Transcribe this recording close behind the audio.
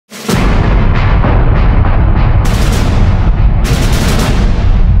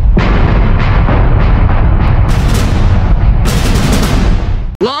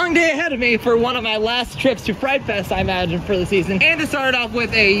me for one of my last trips to Fright Fest, I imagine, for the season. And to start it off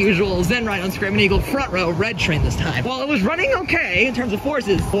with a usual Zen ride on Screaming Eagle front row red train this time. Well, it was running okay in terms of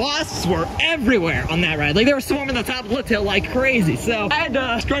forces. Wasps were everywhere on that ride. Like, they were swarming the top of the lift hill like crazy. So I had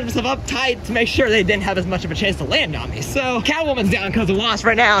to scrunch myself up tight to make sure they didn't have as much of a chance to land on me. So Catwoman's down because of Wasp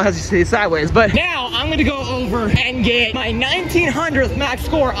right now, as you see, sideways. But now I'm gonna go over and get my 1900th max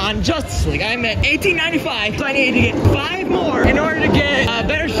score on Justice League. I'm at 1895, so I need to get 5 more in order to get a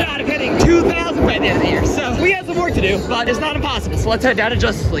better shot of hitting 2,000 by the end of the year. So we have some work to do, but it's not impossible. So let's head down to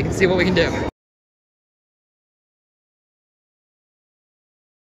Justice League and see what we can do.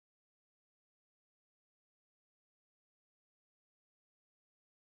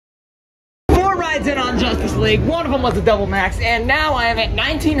 Rides in on Justice League. One of them was a double max, and now I am at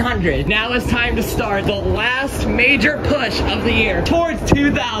 1900. Now it's time to start the last major push of the year towards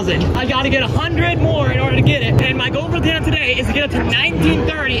 2000. I gotta get 100 more in order to get it, and my goal for the end of today is to get up to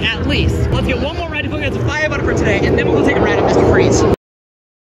 1930 at least. Let's get one more ride to get to 500 for today, and then we'll go take a ride at Mr. Freeze.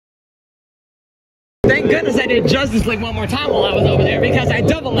 Thank goodness I did Justice League one more time while I was over there, because I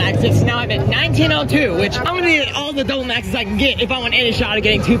double maxed it, so now I'm at 1902, which I'm gonna get all the double maxes I can get if I want any shot of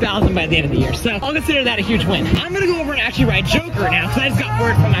getting 2,000 by the end of the year. So I'll consider that a huge win. I'm gonna go over and actually ride Joker now, because I just got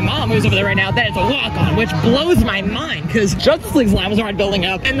word from my mom, who's over there right now, that it's a walk-on, which blows my mind, because Justice League's line was already building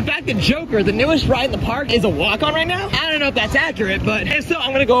up, and the fact that Joker, the newest ride in the park, is a walk-on right now, I don't know if that's accurate, but if so,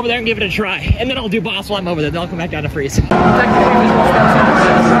 I'm gonna go over there and give it a try, and then I'll do Boss while I'm over there, then I'll come back down to Freeze. Doesn't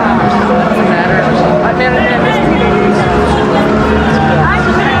matter. I managed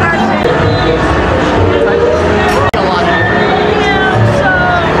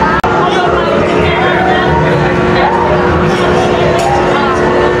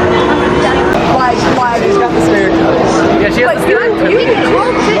Flag, she's got the steering wheel. Yeah, she has the steering wheel.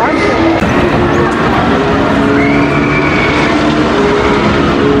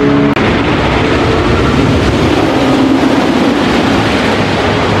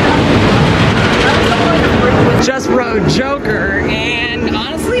 Just rode Joker, and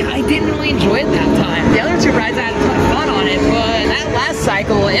honestly, I didn't really enjoy it that time. The other 2 rides, I had a ton of fun on it, but that last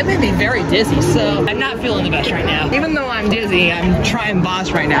cycle, it made me very dizzy, so I'm not feeling the best right now. Even though I'm dizzy, I'm trying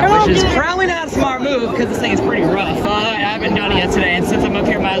Boss right now, which is probably not a smart move, because this thing is pretty rough. But I haven't done it yet today, and since I'm up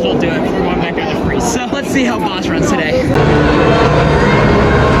here, might as well do it before going back down to Freeze. So let's see how Boss runs today.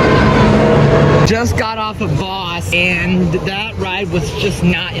 Just got off of Boss, and that ride was just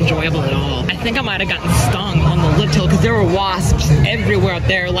not enjoyable at all. I think I might have gotten stung on the lift hill, because there were wasps everywhere up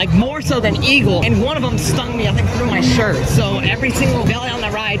there, like more so than Eagle, and one of them stung me, I think, through my shirt. So every single belly on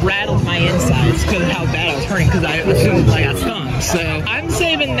the ride rattled my insides because of how bad I was hurting, because I assumed I got stung. So I'm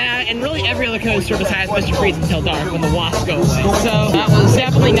saving that, and really every other coaster besides Mr. Freeze until dark when the wasps go away. So that was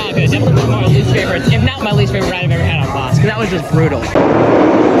definitely not good. Definitely one of my least favorites, if not my least favorite ride I've ever had on Boss, because that was just brutal.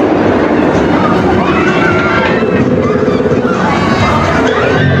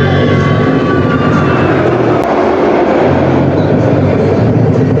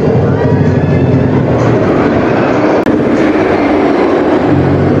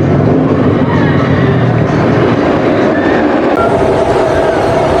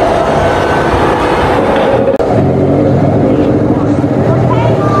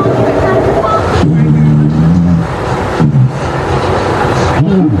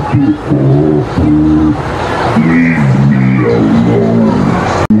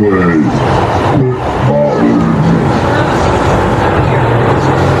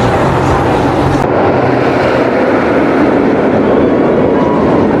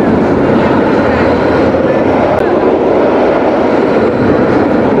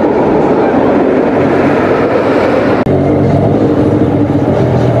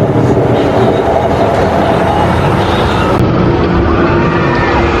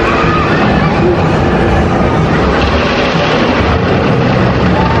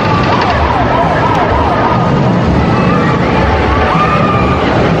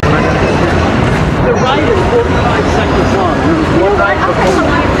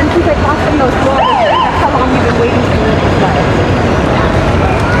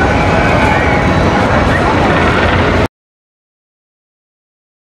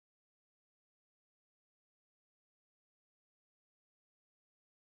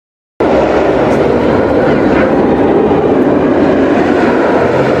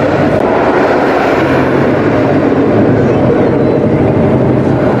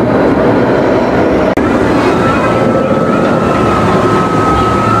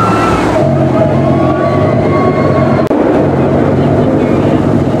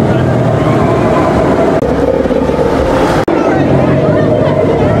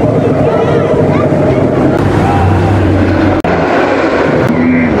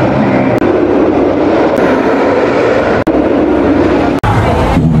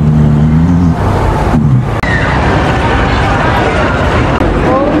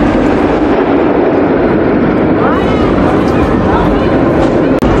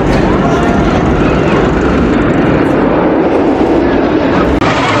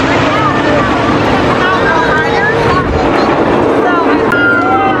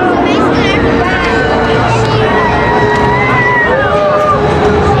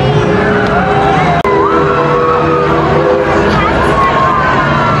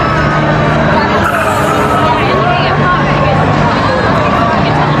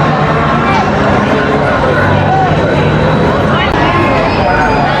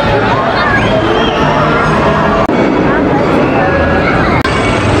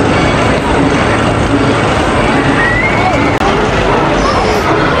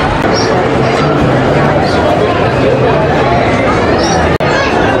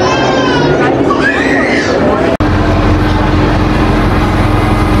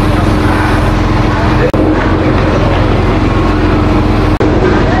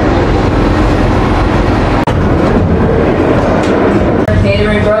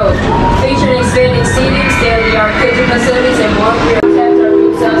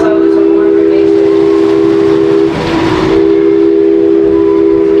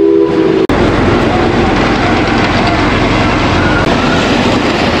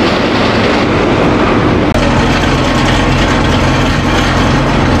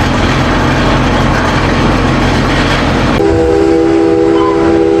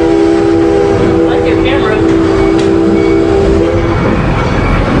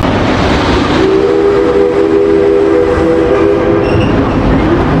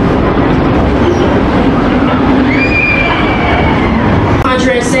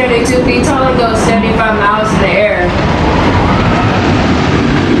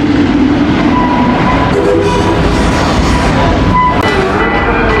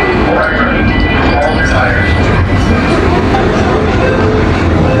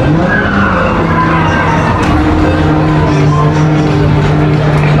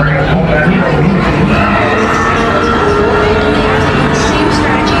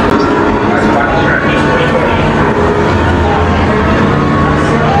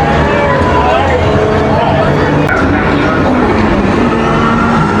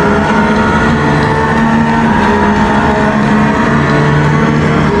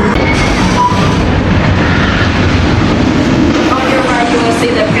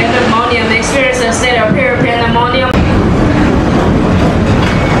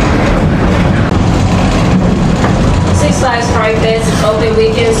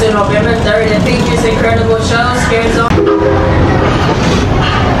 to November 3rd. It features incredible shows, scare zone.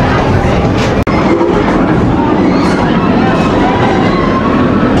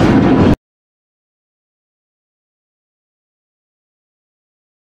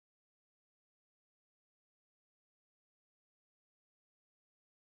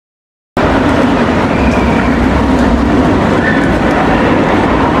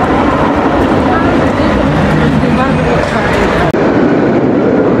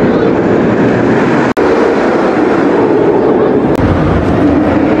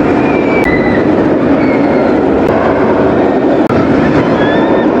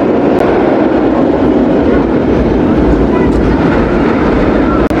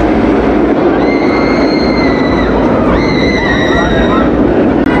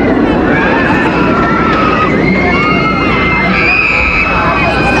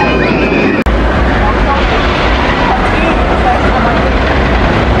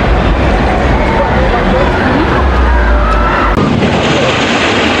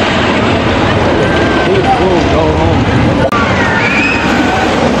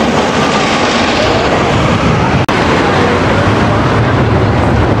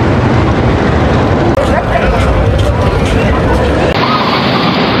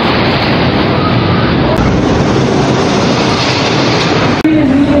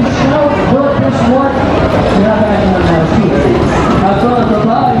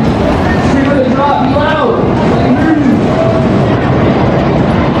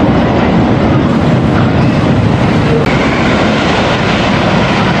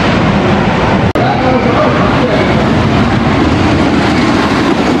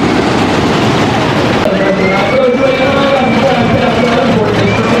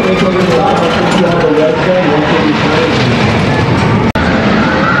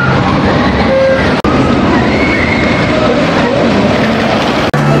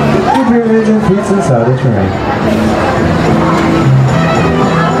 Inside the train.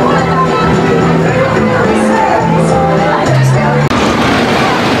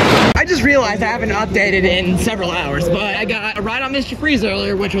 I just realized I haven't updated in several hours, but I got a ride on Mr. Freeze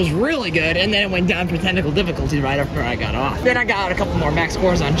earlier, which was really good, and then it went down for technical difficulty right after I got off. Then I got a couple more max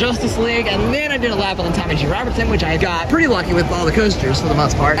scores on Justice League, and then I did a lap on the Tommy G. Robertson, which I got pretty lucky with all the coasters for the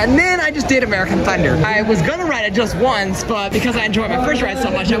most part. And then I just did American Thunder. I was gonna ride it just once, but because I enjoyed my first ride so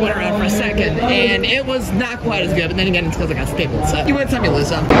much, I went around for a second, and it was not quite as good, but then again, it's because I got stapled, so you win some, you lose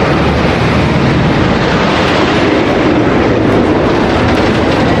some.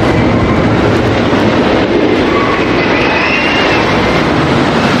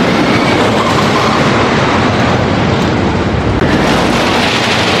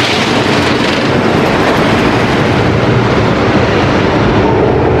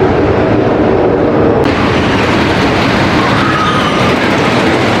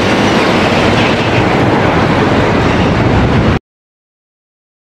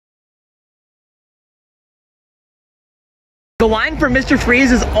 The line for Mr.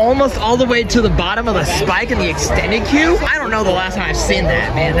 Freeze is almost all the way to the bottom of the spike in the extended queue. I don't know the last time I've seen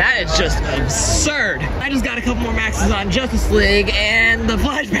that, man. That is just absurd. I just got a couple more maxes on Justice League, and the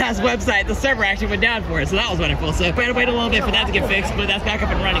Flash Pass website, the server actually went down for it, so that was wonderful. So I had to wait a little bit for that to get fixed, but that's back up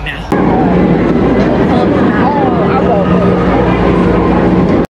and running now.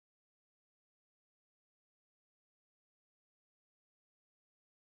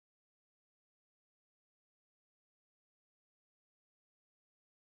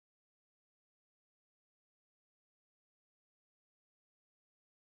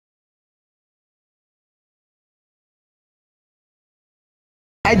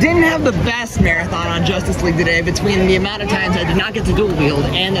 I didn't have the best marathon on Justice League today. Between the amount of times I did not get to dual wield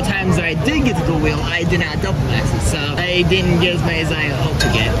and the times that I did get to dual wield, I did not double maxes, so I didn't get as many as I hoped to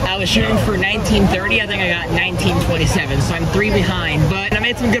get. I was shooting for 1930, I think I got 1927, so I'm 3 behind, but I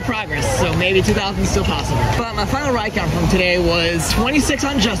made some good progress, so maybe 2000 is still possible. But my final ride count from today was 26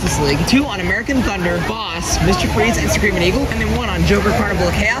 on Justice League, 2 on American Thunder, Boss, Mr. Freeze, and Screaming Eagle, and then 1 on Joker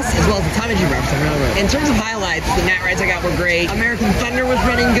Carnival of Chaos, as well as the Tommy G. Robertson Railroad. In terms of highlights, the night rides I got were great. American Thunder was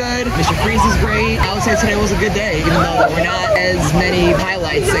running good. Mr. Freeze is great. I would say today was a good day, even though there were not as many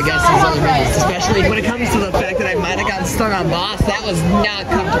highlights, I guess, as other rides. Especially when it comes to the fact that I might have gotten stung on Boss. That was not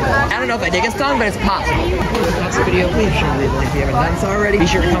comfortable. I don't know if I did get stung, but it's possible. If you watched this video, please share it if you haven't done so already. Be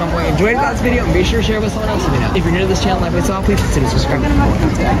sure to comment what you enjoyed about this video, and be sure to share it with someone else you know. If you're new to this channel like we saw, please consider subscribing for more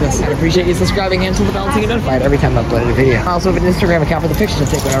content like this. I'd appreciate you subscribing and to the bell to get notified every time I upload a video. I also have an Instagram account for the pictures I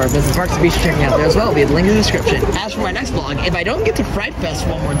take whenever I visit parks, so be sure to check me out there as well via the link in the description. As for my next vlog, if I don't get to Fright Fest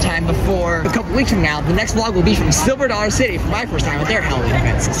one more time before a couple weeks from now, the next vlog will be from Silver Dollar City for my first time at their Halloween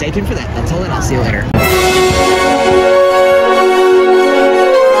event, so stay tuned for that. Until then, I'll see you later.